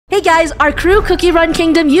Hey guys, our KREW Cookie Run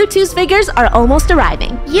Kingdom U2's figures are almost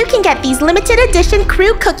arriving. You can get these limited edition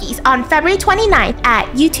KREW cookies on February 29th at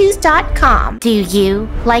U2s.com. Do you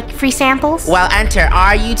like free samples? Well, enter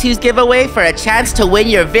our U2's giveaway for a chance to win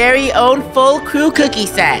your very own full KREW cookie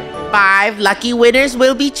set. 5 lucky winners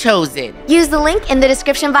will be chosen. Use the link in the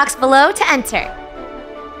description box below to enter.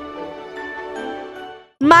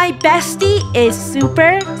 My bestie is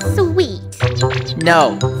super Sweet.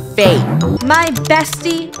 No, fake. My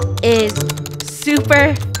bestie is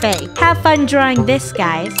super fake. Have fun drawing this,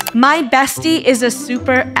 guys. My bestie is a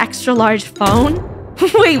super extra large phone.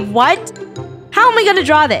 Wait, what? How am I gonna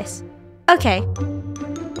draw this? Okay.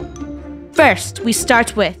 First, we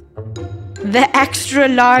start with the extra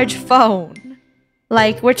large phone.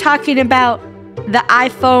 Like, we're talking about the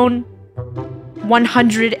iPhone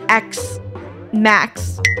 100X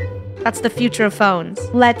Max. That's the future of phones.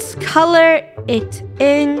 Let's color it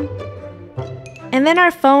in. And then our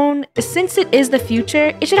phone, since it is the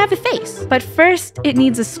future, it should have a face. But first, it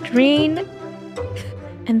needs a screen.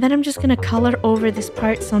 And then I'm just gonna color over this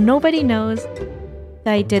part so nobody knows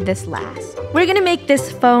that I did this last. We're gonna make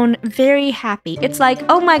this phone very happy. It's like,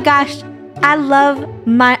 oh my gosh, I love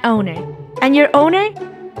my owner. And your owner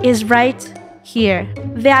is right here.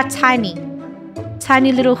 They are tiny.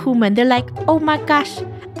 Tiny little human. They're like, oh my gosh,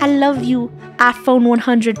 I love you, iPhone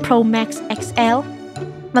 100 Pro Max XL.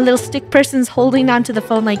 My little stick person's holding onto the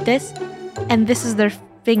phone like this, and this is their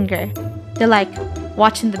finger. They're like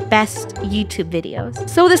watching the best YouTube videos.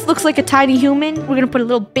 So this looks like a tiny human. We're gonna put a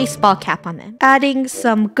little baseball cap on them. Adding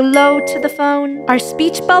some glow to the phone. Our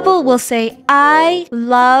speech bubble will say, I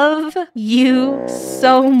love you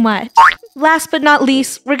so much. Last but not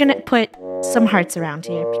least, we're gonna put some hearts around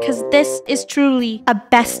here because this is truly a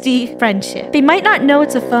bestie friendship. They might not know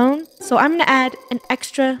it's a phone, so I'm gonna add an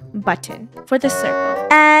extra button for the circle.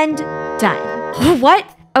 And done. What?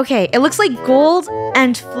 Okay, it looks like gold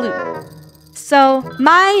and flute. So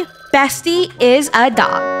my bestie is a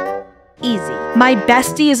doll. Easy. My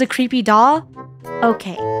bestie is a creepy doll?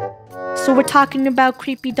 Okay. So we're talking about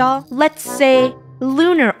creepy doll. Let's say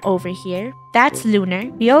Lunar over here. That's Lunar.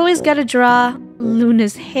 We always gotta draw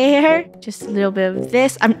Luna's hair. Just a little bit of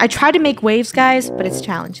this. I try to make waves, guys, but it's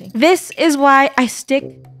challenging. This is why I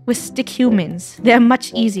stick with stick humans. They're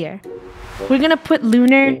much easier. We're gonna put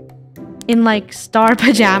Lunar in like star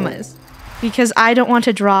pajamas because I don't want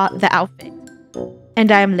to draw the outfit.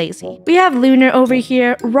 And I am lazy. We have Lunar over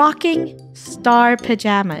here rocking star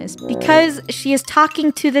pajamas because she is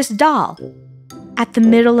talking to this doll at the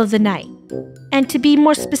middle of the night. And to be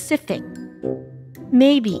more specific,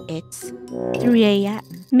 maybe it's 3 a.m.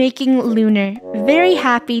 Making Lunar very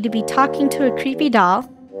happy to be talking to a creepy doll.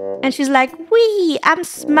 And she's like, wee, I'm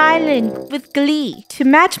smiling with glee. To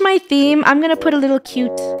match my theme, I'm gonna put a little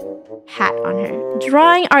cute hat on her.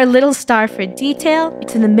 Drawing our little star for detail.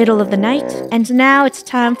 It's in the middle of the night. And now it's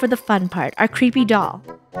time for the fun part. Our creepy doll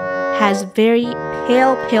has very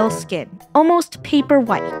pale skin. Almost paper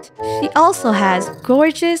white. She also has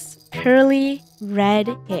gorgeous curly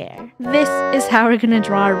red hair. This is how we're gonna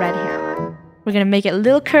draw our red hair. We're gonna make it a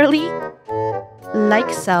little curly, like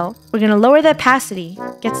so. We're gonna lower the opacity,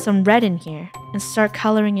 get some red in here, and start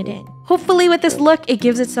coloring it in. Hopefully with this look, it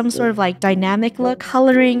gives it some sort of like dynamic look.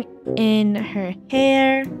 Coloring in her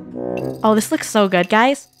hair. Oh, this looks so good,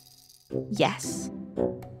 guys. Yes.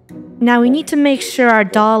 Now we need to make sure our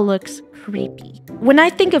doll looks creepy. When I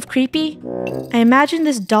think of creepy, I imagine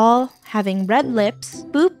this doll having red lips,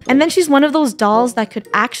 boop, and then she's one of those dolls that could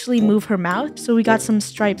actually move her mouth, so we got some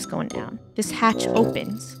stripes going down. This hatch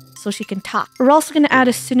opens so she can talk. We're also gonna add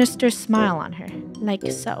a sinister smile on her,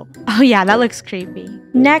 like so. Oh yeah, that looks creepy.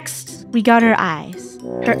 Next, we got her eyes.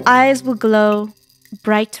 Her eyes will glow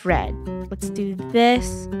bright red. Let's do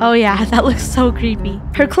this. Oh yeah, that looks so creepy.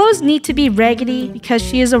 Her clothes need to be raggedy because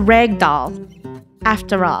she is a rag doll.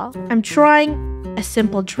 After all, I'm drawing a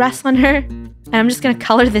simple dress on her, and I'm just gonna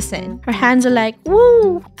color this in. Her hands are like,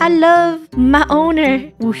 woo, I love my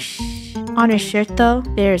owner. Whoosh. On her shirt though,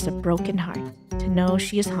 there's a broken heart to know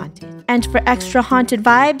she is haunted. And for extra haunted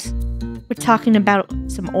vibes, we're talking about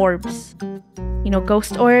some orbs. You know,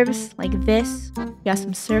 ghost orbs like this. We got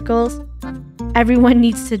some circles. Everyone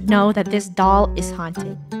needs to know that this doll is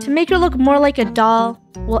haunted. To make her look more like a doll,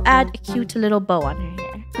 we'll add a cute little bow on her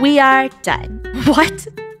hair. We are done. What?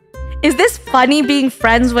 Is this funny being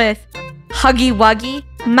friends with Huggy Wuggy?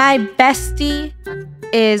 My bestie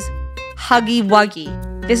is Huggy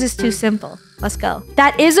Wuggy. This is too simple. Let's go.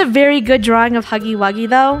 That is a very good drawing of Huggy Wuggy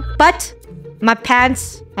though, but my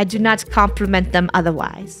pants, I do not compliment them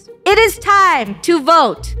otherwise. It is time to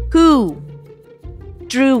vote. Who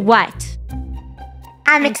drew what?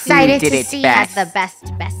 I'm excited did to it see best? The best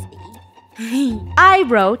bestie. I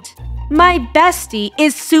wrote, my bestie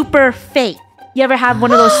is super fake. You ever have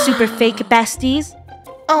one of those super fake besties?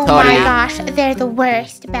 Oh Totally. my gosh, they're the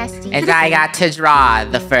worst, bestie. And I got to draw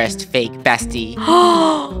the first fake bestie. The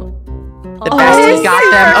Oh, bestie got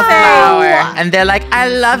them a super flower. And they're like, I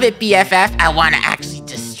love it, BFF. I want to actually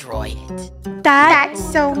destroy it. That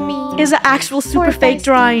That's so mean. is an actual super Poor fake bestie.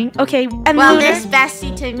 drawing. Okay, and Well, Lunar? this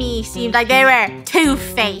bestie to me seemed like they were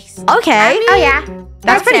two-faced. Okay, Oh yeah.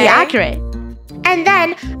 that's pretty okay. accurate. And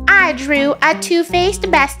then I drew a two-faced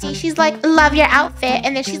bestie. She's like, love your outfit.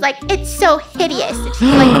 And then she's like, it's so hideous. And she's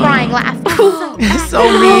like crying, laughing. So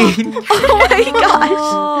mean. Oh my gosh.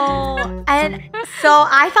 Oh, and so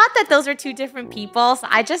I thought that those were two different people. So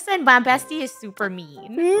I just said my bestie is super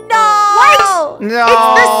mean. No!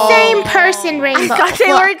 No. It's the same person, I Rainbow. thought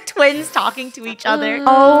they Look. were twins talking to each other.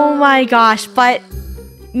 Oh my gosh, but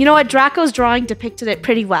you know what? Draco's drawing depicted it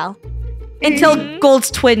pretty well. Until Gold's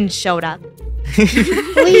twins showed up.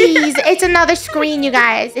 Please, it's another screen, you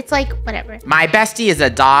guys. It's like, whatever. My bestie is a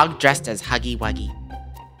dog dressed as Huggy Wuggy.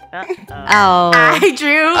 Oh. I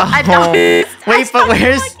drew a Oh. dog. Wait, but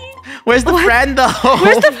where's the friend though?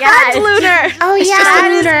 Where's the friend, Lunar? Oh, yeah, just-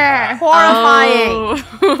 Lunar.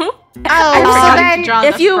 Horrifying. Oh, so forgot then, to draw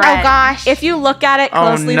if the you- oh friend. gosh. If you look at it Oh,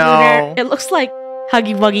 closely, no. Lunar, it looks like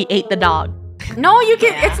Huggy Wuggy ate the dog. No, you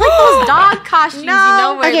can. It's like those dog costumes, No. you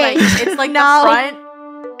know, where Okay. like it's like No. the front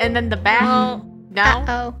and then the back. No.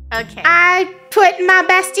 Uh-oh. Okay. I put my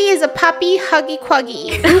bestie as a puppy, Huggy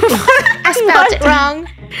Quuggy. I spelled it wrong.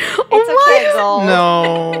 It's okay, Gold.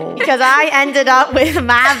 No. Because I ended up with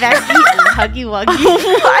my bestie is Huggy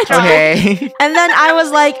Wuggy. Okay. And then I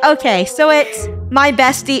was like, okay, so it's my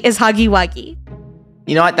bestie is Huggy Wuggy.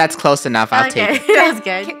 You know what? That's close enough. I'll Okay, take it. that was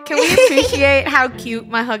good. Can we appreciate how cute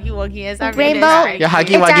my Huggy Wuggy is? I really Rainbow. like Your it. Huggy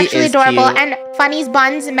It's Wuggy actually is adorable. cute. And Funny's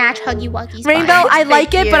buns match Huggy Wuggy's Rainbow, buns. I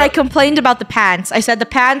like it, you. but I complained about the pants. I said the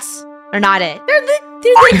pants are not it. They're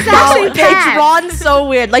the exact same It's pants. drawn so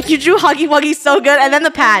weird. Like you drew Huggy Wuggy so good, and then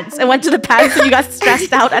the pants. I went to the pants, and you got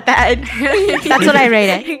stressed out at the end. That's what I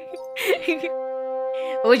rated.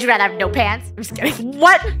 Would you rather have no pants? I'm just kidding.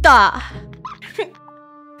 What the?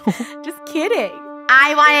 Just kidding.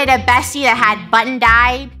 I wanted a bestie that had button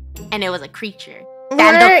dyed, and it was a creature.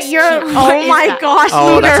 That Lunar, looks you're- cute. Oh What is my that? gosh, Oh,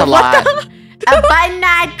 Lunar, that's a what lot. the- A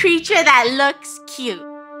button-eyed creature that looks cute.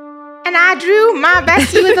 And I drew my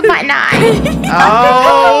bestie with a button eye.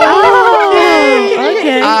 Oh.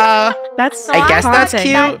 Okay. That's. I guess that's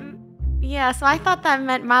haunting. cute. Yeah, so I thought that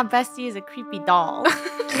meant my bestie is a creepy doll.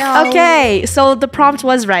 No. Okay, so the prompt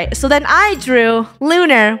was right. So then I drew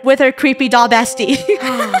Lunar with her creepy doll bestie.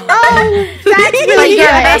 Oh, that's But really you're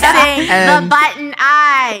good. missing the And- button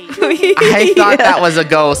eye. I thought that was a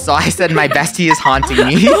ghost, so I said my bestie is haunting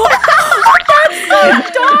me.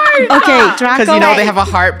 Okay, Draco. Because you know they have a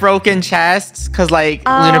heartbroken chest, because like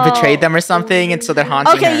Luna betrayed them or something, and so they're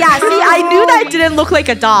haunting Okay, her. yeah. See, I knew that didn't look like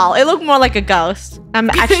a doll. It looked more like a ghost.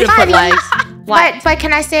 I should put legs. But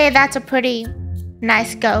can I say that's a pretty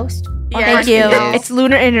nice ghost? Thank you. it is. It's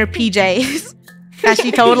Lunar in her PJs that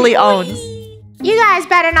she totally owns. You guys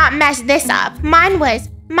better not mess this up. Mine was,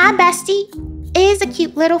 my bestie is a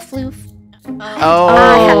cute little floof. Oh.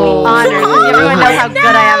 I have the honor. Everyone knows how good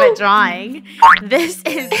I am at drawing. This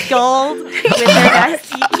is Gold with her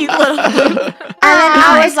bestie, cute little. And then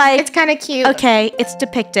I was like, it's kind of cute. okay, it's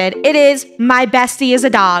depicted. It is my bestie is a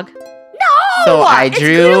dog. So I it's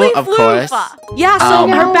drew, clearly of Floof. course. Yeah, so Um,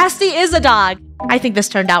 her bestie is a dog. I think this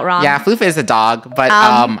turned out wrong. Yeah, Floof is a dog, but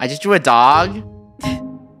I just drew a dog.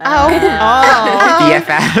 Oh.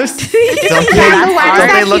 BFFs. Don't Yeah, why does don't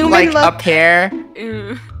they that look human like look- a pair?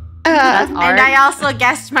 And I also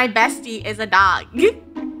guessed my bestie is a dog.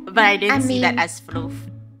 But I didn't I see that mean- as Floof.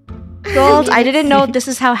 Gold, I didn't know this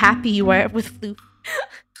is how happy you were with Floof.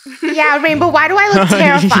 Yeah, Rainbow, why do I look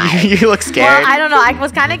terrified? You look scared. Well, I don't know. I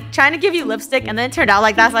was kind of trying to give you lipstick, and then it turned out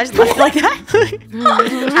like that, so I just left it like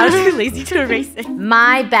that. I was too lazy to erase it.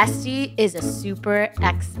 My bestie is a super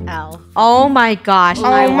XL. Oh my gosh. Oh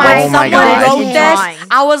When my someone gosh. wrote this, Drawing.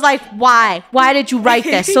 I was like, why? Why did you write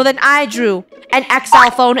this? So then I drew an XL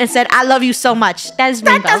phone and said, I love you so much. That is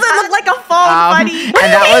Rainbow. Doesn't look like a phone, buddy. And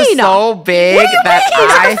that was mean? so big that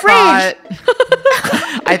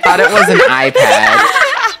I thought it was an iPad.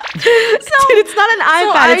 Dude, it's not an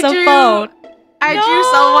iPad, it's a phone. I drew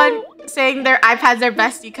someone saying their iPad's their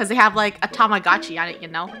bestie because they have like a Tamagotchi on it, you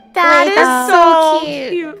know? That Wait, is that's so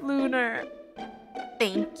cute. Lunar.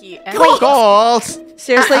 Thank you. Gold.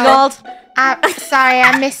 Seriously, Gold? Sorry,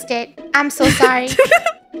 I missed it. I'm so sorry.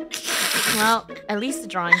 Well, at least the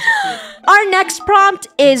drawings are cute. Our next prompt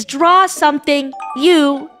is draw something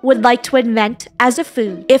you would like to invent as a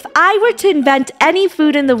food. If I were to invent any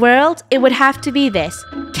food in the world, it would have to be this.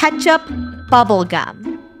 Ketchup bubble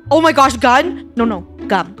gum. Oh my gosh, gun? No,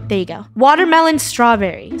 gum. There you go. Watermelon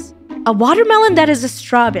strawberries. A watermelon that is a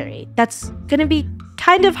strawberry. That's gonna be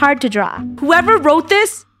kind of hard to draw. Whoever wrote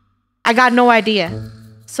this, I got no idea.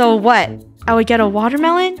 So what? I would get a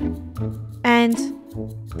watermelon and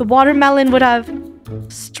the watermelon would have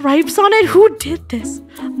stripes on it? Who did this?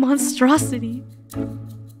 Monstrosity.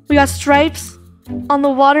 We got stripes on the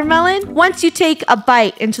watermelon. Once you take a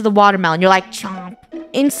bite into the watermelon, you're like, chomp.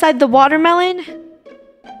 Inside the watermelon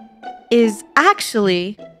is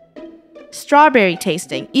actually strawberry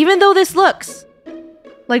tasting. Even though this looks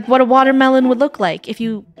like what a watermelon would look like if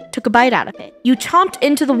you took a bite out of it. You chomped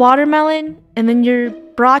into the watermelon and then you're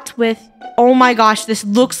brought with, oh my gosh, this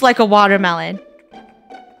looks like a watermelon.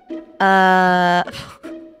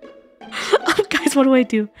 Guys, what do I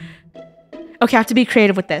do? Okay, I have to be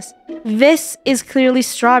creative with this. This is clearly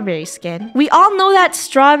strawberry skin. We all know that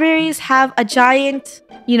strawberries have a giant,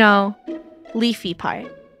 leafy part.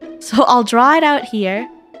 So I'll draw it out here.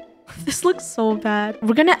 This looks so bad.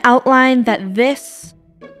 We're gonna outline that this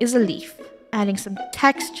is a leaf. Adding some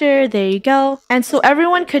texture, there you go. And so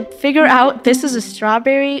everyone could figure out this is a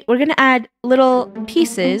strawberry. We're gonna add little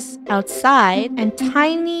pieces outside and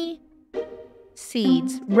tiny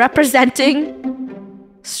seeds representing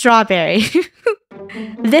strawberry.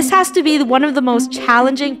 This has to be one of the most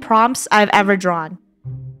challenging prompts I've ever drawn.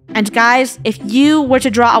 And guys, if you were to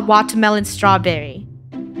draw a watermelon strawberry,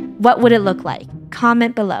 what would it look like?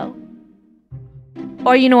 Comment below.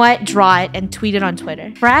 Or you know what? Draw it and tweet it on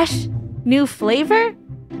Twitter. Fresh? New flavor?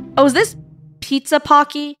 Oh, is this pizza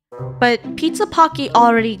pocky? But pizza pocky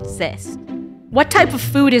already exists. What type of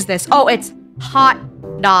food is this? Oh, it's hot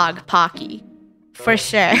dog pocky. For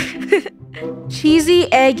sure.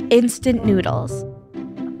 Cheesy egg instant noodles.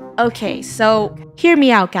 Okay, so hear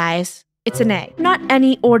me out, guys. It's an egg. Not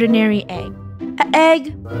any ordinary egg. An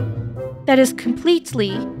egg that is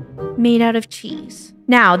completely made out of cheese.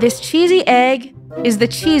 Now, this cheesy egg is the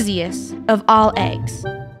cheesiest of all eggs.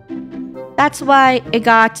 That's why it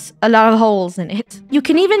got a lot of holes in it. You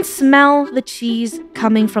can even smell the cheese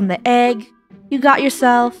coming from the egg. You got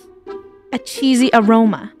yourself a cheesy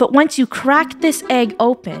aroma. But once you crack this egg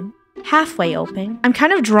open, halfway open, I'm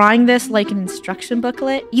kind of drawing this like an instruction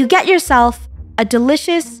booklet. You get yourself a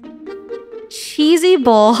delicious cheesy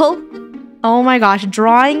bowl. Oh my gosh,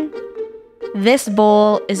 drawing this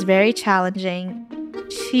bowl is very challenging.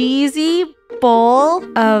 Cheesy bowl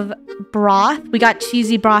of broth. We got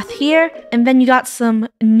cheesy broth here, and then you got some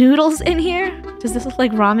noodles in here. Does this look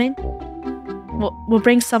like ramen? We'll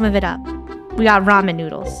bring some of it up. We got ramen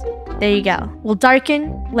noodles. There you go. We'll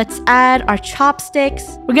darken. Let's add our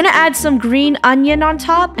chopsticks. We're gonna add some green onion on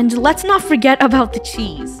top, and let's not forget about the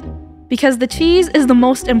cheese, because the cheese is the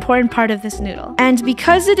most important part of this noodle. And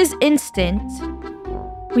because it is instant,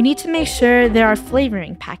 we need to make sure there are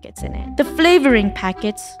flavoring packets in it. The flavoring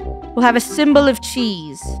packets will have a symbol of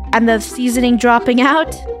cheese, and the seasoning dropping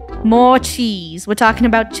out, more cheese. We're talking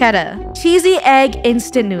about cheddar. Cheesy egg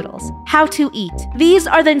instant noodles. How to eat. These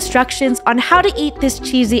are the instructions on how to eat this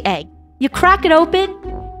cheesy egg. You crack it open,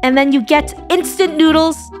 and then you get instant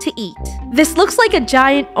noodles to eat. This looks like a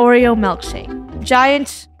giant Oreo milkshake.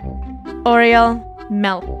 Giant Oreo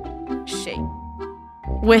milkshake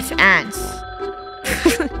with ants.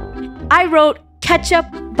 I wrote ketchup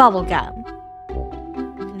bubblegum.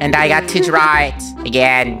 And I got to draw it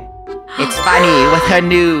again. It's funny with her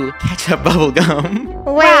new ketchup bubblegum.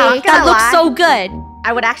 Wait, That looks so good.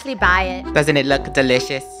 I would actually buy it. Doesn't it look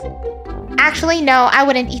delicious? actually, no, I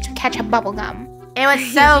wouldn't eat ketchup bubblegum. It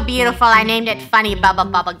was so beautiful. I named it Funny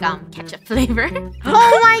Bubble Gum ketchup flavor.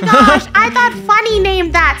 Oh my gosh, I thought Funny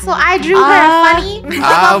named that, so I drew her Funny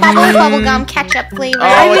bubblegum ketchup flavor.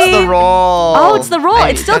 Oh, it's the roll. Oh, it's the roll.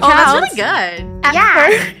 It still Oh, that's counts. really good.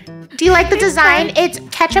 Yeah. Do you like the design? It's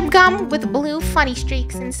ketchup gum with blue funny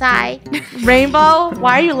streaks inside. Rainbow,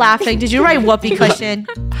 why are you laughing? Did you write whoopee cushion?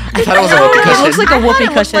 I thought it was a whoopee It cushion. looks like a whoopee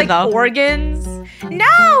cushion, like though. organs.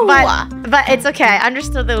 No! But it's okay. I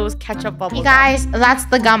understood that it was ketchup bubble. You guys, that's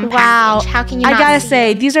the gum Wow. package. How can you I not gotta see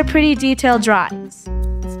say, it? these are pretty detailed drawings.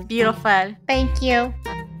 Beautiful. Thank you.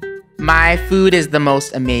 My food is the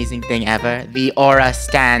most amazing thing ever. The Aura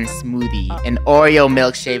Stan smoothie. An Oreo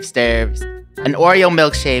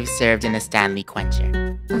milkshake served in a Stanley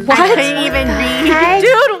quencher. What? I couldn't even read.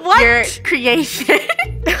 Dude, what? Your creation.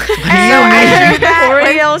 What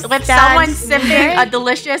Oreos with Stan someone smoothie. sipping a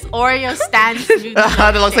delicious Oreo Stan smoothie.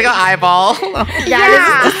 That looks like an eyeball.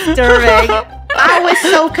 That is disturbing. I was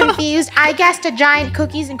so confused. I guessed a giant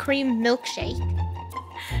cookies and cream milkshake.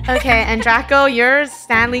 Okay, and Draco, your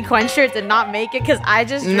Stanley Quencher did not make it because I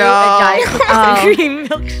just drew No. a giant cookies and cream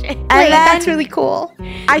milkshake. And Wait, then that's really cool.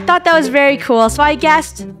 I thought that was very cool. So I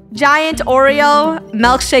guessed giant Oreo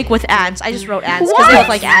milkshake with ants. I just wrote ants because they look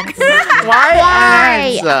like ants.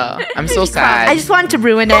 Why? ants? I'm so sad. I just wanted to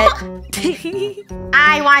ruin it.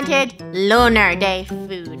 I wanted Lunar Day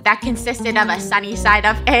food that consisted of a sunny side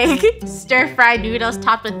up egg, stir-fried noodles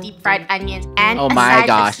topped with deep-fried onions, and Oh a my side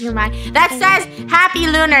gosh. of siumai that says Happy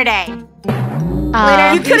Lunar Day.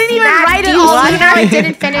 Lunar, you couldn't even write it Do you all. see that I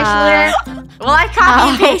didn't finish, Lunar? Well, I copy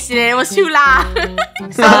and pasted it. It was too long.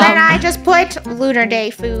 So then I just put Lunar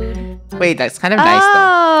Day food. Wait, that's kind of nice though.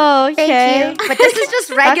 Oh, okay. Thank you. But this is just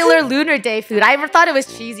regular Lunar Day food. I ever thought it was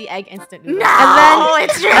cheesy egg instant noodles. No,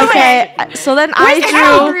 it's ruined. Okay, so then I egg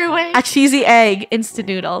drew ruined? a cheesy egg instant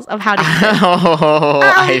noodles of how to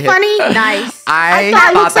eat it. Funny. Nice. I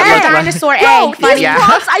That thought looks like a that was dinosaur Yo, egg. these Funny. Yeah.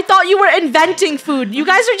 prompts, I thought you were inventing food. You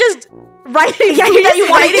guys are just writing food that you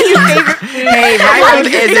want to eat. Hey, my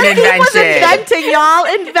food is an invention. Inventing, y'all.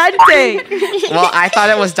 Inventing. Well, I thought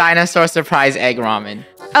it was dinosaur surprise egg ramen.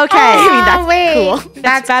 Okay. Oh, that's wait. cool.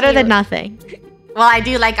 That's better cute. than nothing. Well, I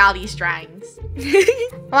do like all these drawings.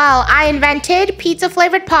 Well, I invented pizza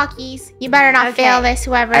flavored Pockies. You better not Okay. fail this,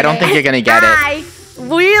 whoever. I don't it think is. you're gonna get it. I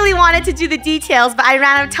really wanted to do the details, but I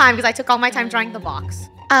ran out of time because I took all my time drawing the box.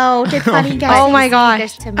 Oh, did Funny guess? Oh my gosh.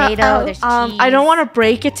 There's tomato, Uh-oh. there's cheese. I don't want to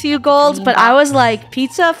break it to you, Golds, but I was like,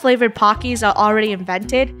 pizza flavored Pockies are already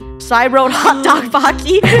invented. So I wrote hot dog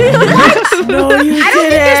Pocky. I don't think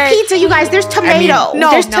there's pizza, you guys. There's tomato. no,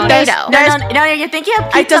 there's no, tomato. No, you're thinking of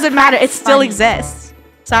pizza. It doesn't matter. It still Funny. exists.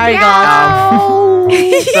 Sorry, Golds. No.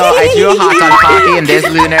 So I drew a hot dog Pocky and there's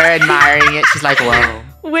Lunar admiring it. She's like, whoa.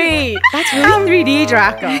 Wait, That's really 3D,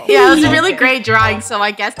 Draco. Yeah, it was a really great drawing, so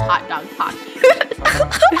I guessed hot dog pocket.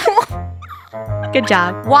 good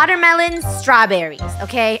job. Watermelons, strawberries.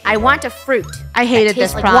 Okay, I want a fruit. I hated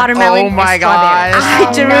tastes this like prompt. watermelon. Oh my and strawberry. gosh.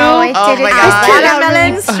 I drew no, it Oh didn't. my It God. turned out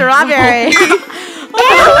watermelon, really- strawberry.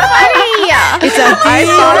 It's a I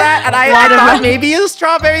saw that and I Watermelon. thought maybe it was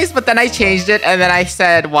strawberries, but then I changed it and then I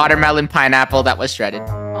said watermelon pineapple that was shredded.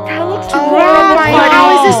 Oh my god,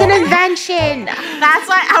 how is this an invention? That's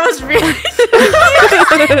why I was really.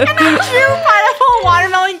 And I drew pineapple,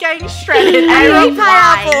 watermelon getting shredded. I I wrote hate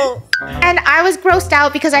pineapple. And I was grossed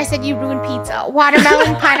out because I said you ruined pizza.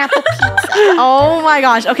 Watermelon pineapple pizza. Oh my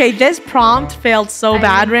gosh. Okay, this prompt failed so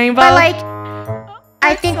bad, Rainbow. But like,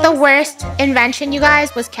 I think the worst invention, you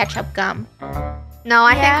guys, was ketchup gum. No,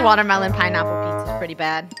 I Yeah. think watermelon pineapple pizza is pretty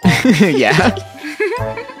bad. Yeah.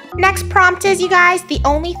 Next prompt is, you guys, the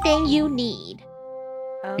only thing you need.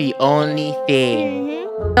 The only thing.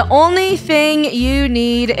 The only thing you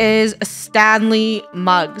need is Stanley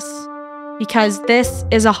mugs. Because this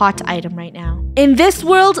is a hot item right now. In this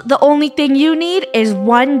world, the only thing you need is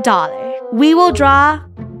 $1. We will draw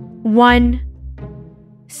 $1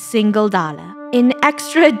 single dollar. In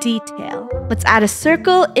extra detail, let's add a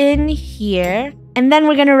circle in here. And then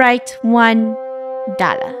we're gonna write $1.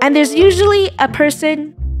 And there's usually a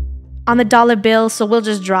person on the dollar bill, so we'll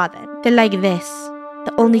just draw them. They're like this.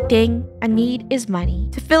 The only thing I need is money.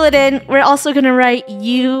 To fill it in, we're also gonna write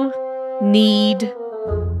you need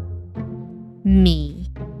me.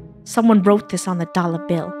 Someone wrote this on the dollar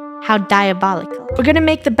bill. How diabolical. We're gonna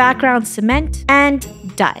make the background cement and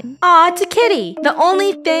done. Aw, it's a kitty. The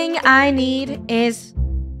only thing I need is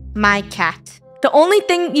my cat. The only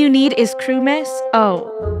thing you need is Crewmas.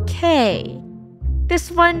 Okay.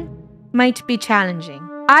 This one might be challenging.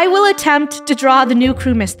 I will attempt to draw the new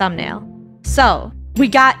Crewmas thumbnail. So, we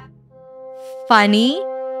got Funny,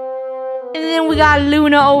 and then we got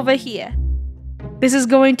Luna over here. This is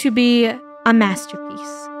going to be a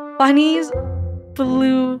masterpiece. Funny's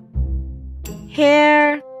blue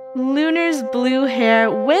hair, Lunar's blue hair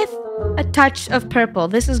with a touch of purple.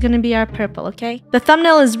 This is gonna be our purple, okay? The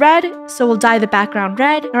thumbnail is red, so we'll dye the background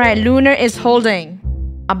red. All right, Lunar is holding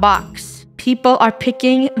a box. People are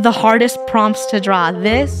picking the hardest prompts to draw.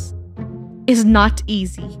 This is not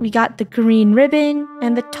easy. We got the green ribbon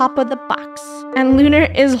and the top of the box. And Lunar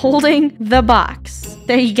is holding the box.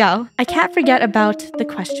 There you go. I can't forget about the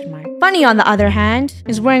question mark. Funny, on the other hand,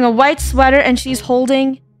 is wearing a white sweater and she's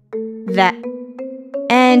holding that.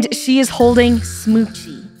 And she is holding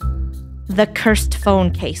Smoochie, the cursed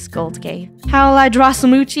phone case Gold gave. How will I draw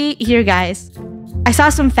Smoochie? Here, guys. I saw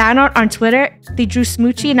some fan art on Twitter. They drew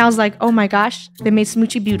Smoochie and I was like, oh my gosh, they made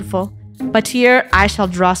Smoochie beautiful. But here, I shall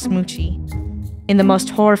draw Smoochie in the most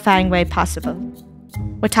horrifying way possible.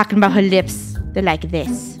 We're talking about her lips. They're like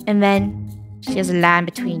this. And then she has a line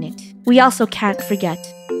between it. We also can't forget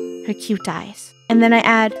her her cute eyes. And then I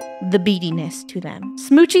add the beadiness to them.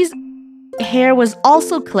 Smoochie's hair was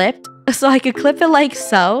also clipped, so I could clip it like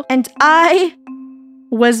so. And I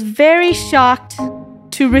was very shocked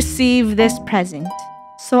to receive this present.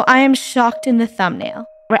 So I am shocked in the thumbnail.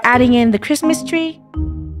 We're adding in the Christmas tree.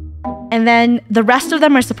 And then the rest of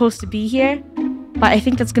them are supposed to be here. But I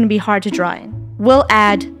think that's going to be hard to draw in. We'll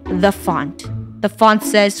add the font. The font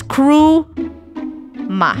says KREW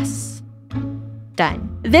Mas. Done.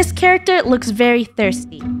 This character looks very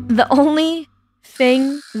thirsty. The only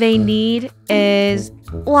thing they need is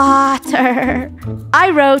water. I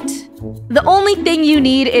wrote, the only thing you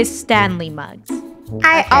need is Stanley mugs.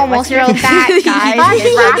 I almost wrote that,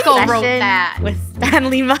 guys. Draco wrote that. With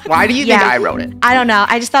Stanley mugs. Why do you think I wrote it? I don't know.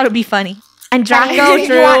 I just thought it would be funny. And Draco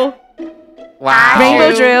drew, Wow.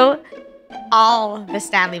 Rainbow drew. All the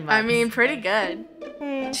Stanley mugs. I mean, pretty good.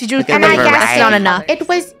 She drew Look at And the I guess that's not enough. it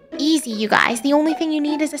was easy, you guys. The only thing you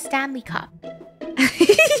need is a Stanley cup.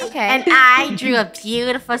 Okay. And I drew a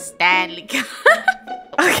beautiful Stanley cup.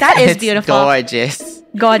 That is It's beautiful. gorgeous.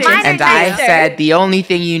 Gorgeous. Mine And are I nicer. said the only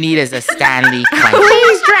thing you need is a Stanley quencher.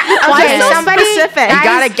 Please, okay, so somebody. specific? You Guys,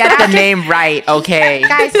 gotta get the name right, okay?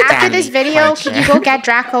 Guys, after this Stanley video, quencher. can you go get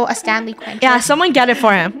Draco a Stanley quencher? Yeah, someone get it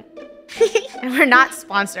for him. And we're not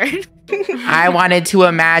sponsored. I wanted to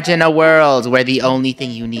imagine a world where the only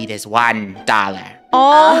thing you need is $1.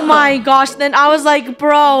 Oh my gosh. Then I was like,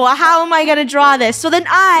 bro, how am I going to draw this? So then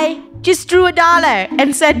I just drew $1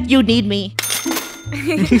 and said, you need me.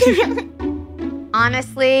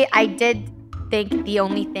 Honestly, I did think the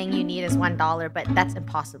only thing you need is $1, but that's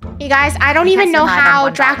impossible. You guys, I don't You even can't know survive how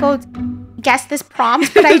on $1. Draco guessed this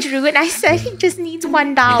prompt, but I drew it and I said he just needs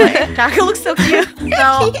 $1. Draco looks so cute. So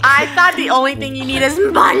I thought the only thing you need is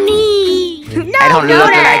money. I don't look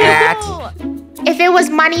like that. If it was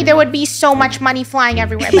money, there would be so much money flying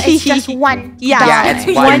everywhere, but it's just $1. Yeah, it's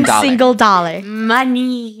one $1. single dollar.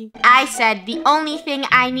 Money. I said the only thing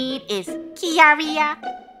I need is Kiaria.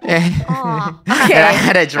 And I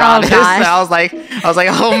had to draw Oh, this. gosh. I was like,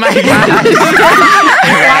 oh my god.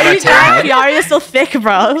 Why are you drawing Kiaria so thick,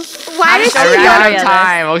 bro? Why did I she ran out Kiaria of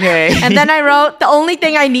time. Okay. And then I wrote, the only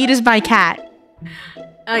thing I need is my cat.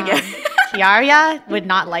 Okay. Kiaria would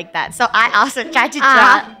not like that. So I also tried to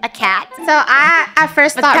draw a cat. So I at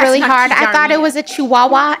first But thought that's really not hard. I thought Kiaria. it was a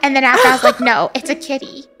chihuahua, and then after I was like, no, it's a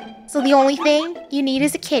kitty. So the only thing you need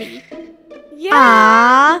is a kitty.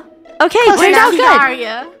 Aww. Okay, Close turned out enough. good.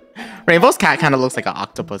 Kiaria. Rainbow's cat kind of looks like an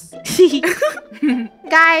octopus.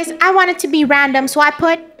 Guys, I wanted to be random, so I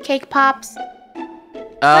put cake pops.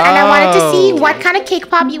 Oh. And I wanted to see what kind of cake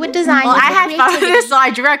pop you would design. Well, with I your had fun with creativity. this, so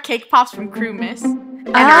I drew out cake pops from Crew Miss.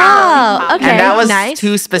 Oh, okay. And that was nice.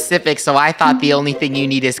 too specific, so I thought the only thing you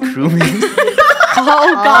need is crewmen.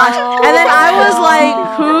 Oh gosh. And then I was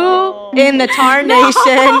like, who in the Tar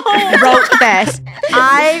Nation wrote this?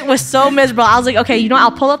 I was so miserable. I was like, okay, you know what?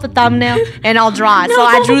 I'll pull up the thumbnail and I'll draw it. So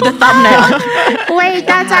I drew the thumbnail. Wait,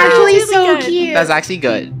 that's actually so cute. That's actually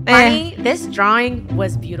good. Funny, this drawing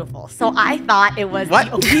was beautiful. So I thought it was What?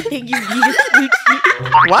 the only thing you needed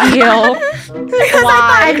Smoochie. What? Ew.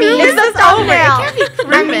 I mean, It's the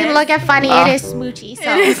thumbnail. I mean, look at Funny. It is Smoochy.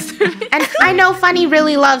 So. And I know Funny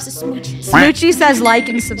really loves Smoochie. Smoochie says like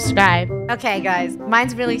and subscribe. Okay, guys,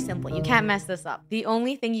 mine's really simple. You can't mess this up. The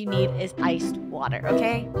only thing you need is iced water,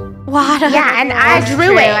 okay? Water. Yeah, and I That's drew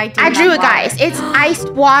true. it. I do I drew love it, guys. water. It's iced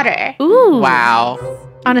water. Ooh. Wow.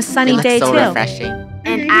 On a It sunny looks day so too. refreshing.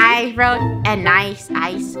 And I wrote a nice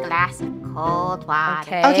ice glass of cold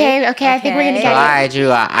water. Okay, I think we're gonna So get it. I drew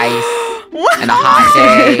a ice and a hot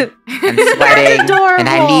day and sweating and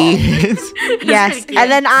I need Yes. Pretty And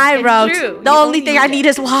then I It's wrote, true. the You only only thing I need need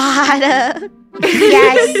is water.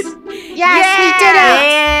 Yes. Yes, we did it.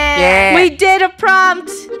 yeah. We did a prompt.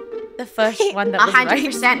 The first one that was right.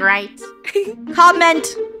 100% right. Comment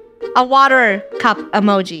a water cup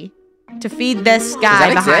emoji to feed this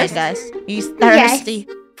guy that behind exist? us. He's thirsty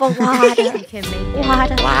for water. You can make it.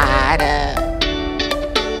 Water. Water.